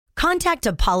Contact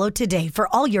Apollo today for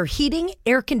all your heating,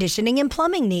 air conditioning, and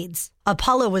plumbing needs.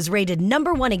 Apollo was rated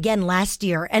 #1 again last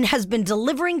year and has been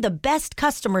delivering the best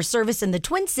customer service in the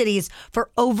Twin Cities for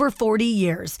over 40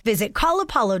 years. Visit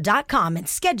callapollo.com and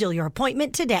schedule your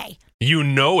appointment today. You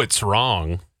know it's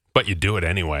wrong, but you do it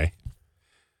anyway.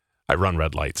 I run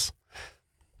red lights.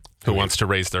 Who wants to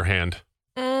raise their hand?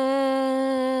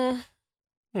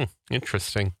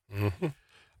 Interesting. Mm-hmm.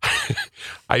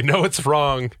 I know it's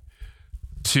wrong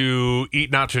to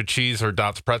eat nacho cheese or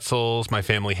Dots pretzels. My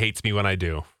family hates me when I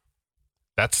do.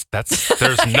 There's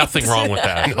nothing wrong with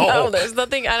that. No, there's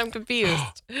nothing. I'm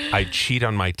confused. I cheat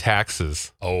on my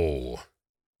taxes. Oh.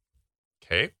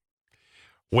 Okay.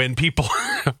 When people,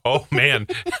 oh man,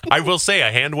 I will say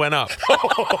a hand went up.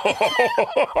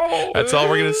 That's all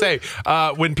we're going to say.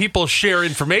 When people share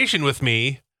information with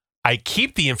me, I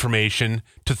keep the information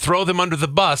to throw them under the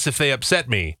bus if they upset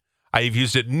me. I've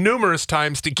used it numerous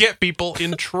times to get people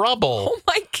in trouble. Oh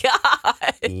my God.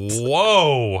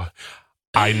 Whoa.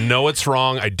 I know it's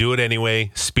wrong. I do it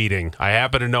anyway. Speeding. I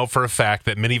happen to know for a fact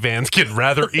that minivans can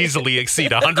rather easily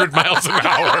exceed 100 miles an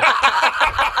hour.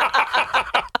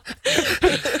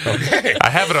 Okay. I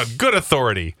have it on good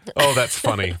authority. Oh, that's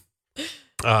funny.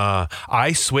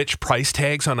 I switch price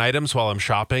tags on items while I'm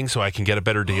shopping so I can get a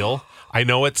better deal. I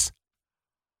know it's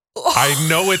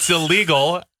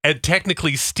illegal and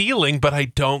technically stealing, but I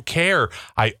don't care.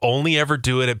 I only ever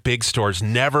do it at big stores,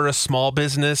 never a small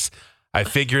business. I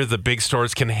figure the big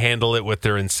stores can handle it with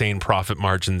their insane profit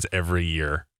margins every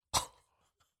year.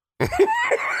 I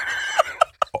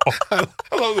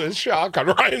love this shock on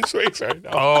Ryan's face right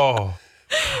now. Oh.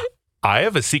 I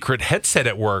have a secret headset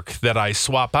at work that I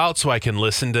swap out so I can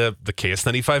listen to the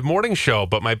KS95 morning show,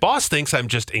 but my boss thinks I'm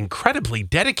just incredibly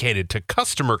dedicated to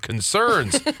customer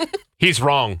concerns. He's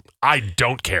wrong. I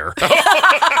don't care.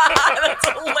 That's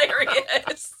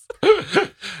hilarious.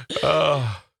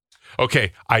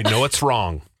 Okay, I know it's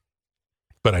wrong,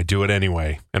 but I do it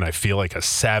anyway, and I feel like a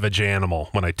savage animal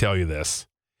when I tell you this.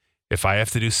 If I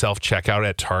have to do self-checkout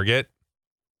at Target,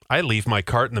 I leave my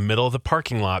cart in the middle of the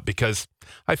parking lot because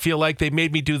I feel like they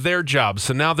made me do their job,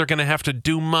 so now they're going to have to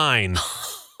do mine.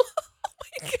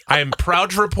 I am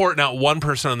proud to report not one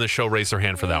person on the show raised their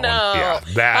hand for that one. Yeah,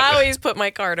 that. I always put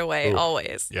my card away,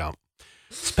 always. Yeah.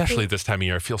 Especially this time of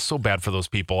year. I feel so bad for those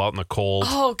people out in the cold.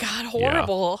 Oh, God,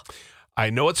 horrible. Yeah. I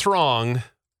know it's wrong,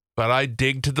 but I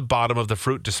dig to the bottom of the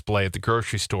fruit display at the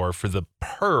grocery store for the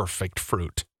perfect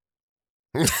fruit.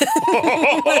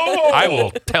 I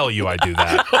will tell you I do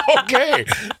that. Okay.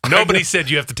 Nobody said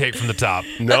you have to take from the top.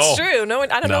 No. That's true. No, I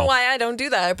don't No. know why I don't do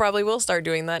that. I probably will start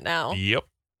doing that now. Yep.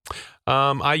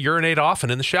 I urinate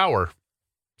often in the shower,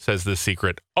 says the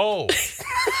secret. Oh.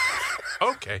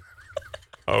 Okay.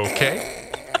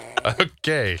 Okay.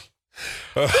 Okay.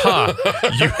 Huh.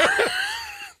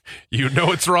 You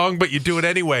know it's wrong, but you do it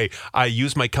anyway. I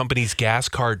use my company's gas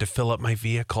card to fill up my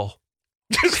vehicle.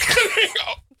 Just kidding.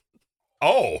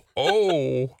 Oh.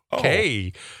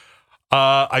 Okay.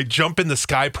 I jump in the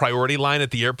Sky Priority line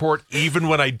at the airport even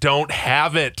when I don't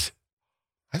have it.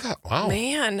 I thought, wow.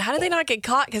 Man, how did they not get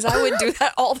caught? Because I would do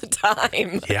that all the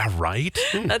time. Yeah, right?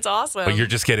 That's awesome. But you're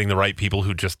just getting the right people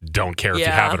who just don't care if you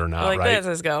have it or not, like right?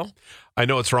 Let's go. I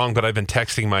know it's wrong, but I've been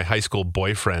texting my high school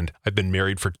boyfriend. I've been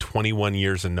married for 21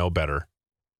 years and know better.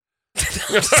 I'm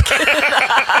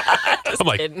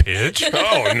like, bitch?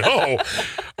 Oh, no.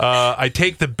 I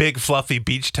take the big fluffy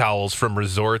beach towels from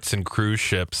resorts and cruise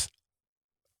ships.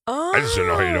 Oh, I just didn't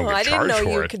know how you don't get I didn't charged know for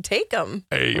you it. could take them.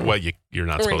 Hey, well, you're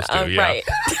not supposed to, yeah. Right.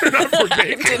 Not for I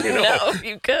dating, didn't you know. know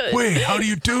you could. Wait, how do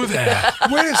you do that?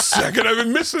 Wait a second. I've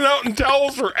been missing out on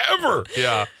towels forever.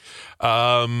 Yeah.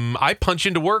 I punch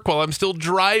into work while I'm still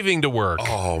driving to work.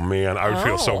 Oh, man. I would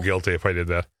feel so Oh. guilty if I did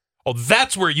that. Oh,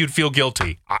 that's where you'd feel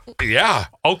guilty. Yeah.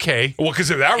 Okay. Well,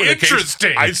 because if that were the case,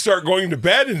 Interesting. I'd start going to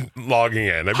bed and logging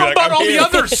in. I'd be How like, about I'm all the here.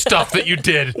 other stuff that you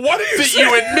did? What are you that saying?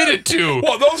 you admitted to?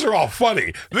 Well, those are all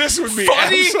funny. This would be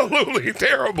Funny? absolutely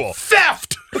terrible.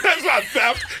 Theft. That's not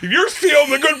theft. You're stealing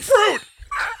the good fruit.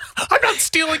 I'm not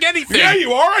stealing anything. Yeah,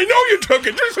 you are. I know you took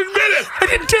it. Just admit it. I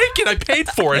didn't take it. I paid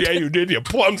for it. Yeah, you did. You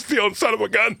plum stealing son of a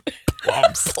gun.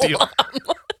 Plum steal.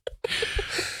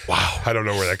 Wow. I don't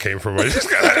know where that came from. I just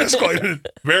got that escalated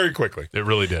very quickly. It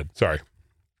really did. Sorry.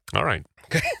 All right.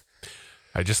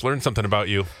 I just learned something about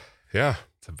you. Yeah.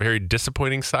 It's a very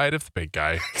disappointing side of the big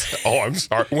guy. Oh, I'm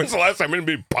sorry. When's the last time I'm going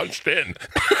to be punched in?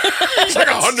 It's like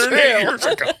 108 years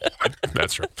ago.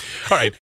 That's true. All right.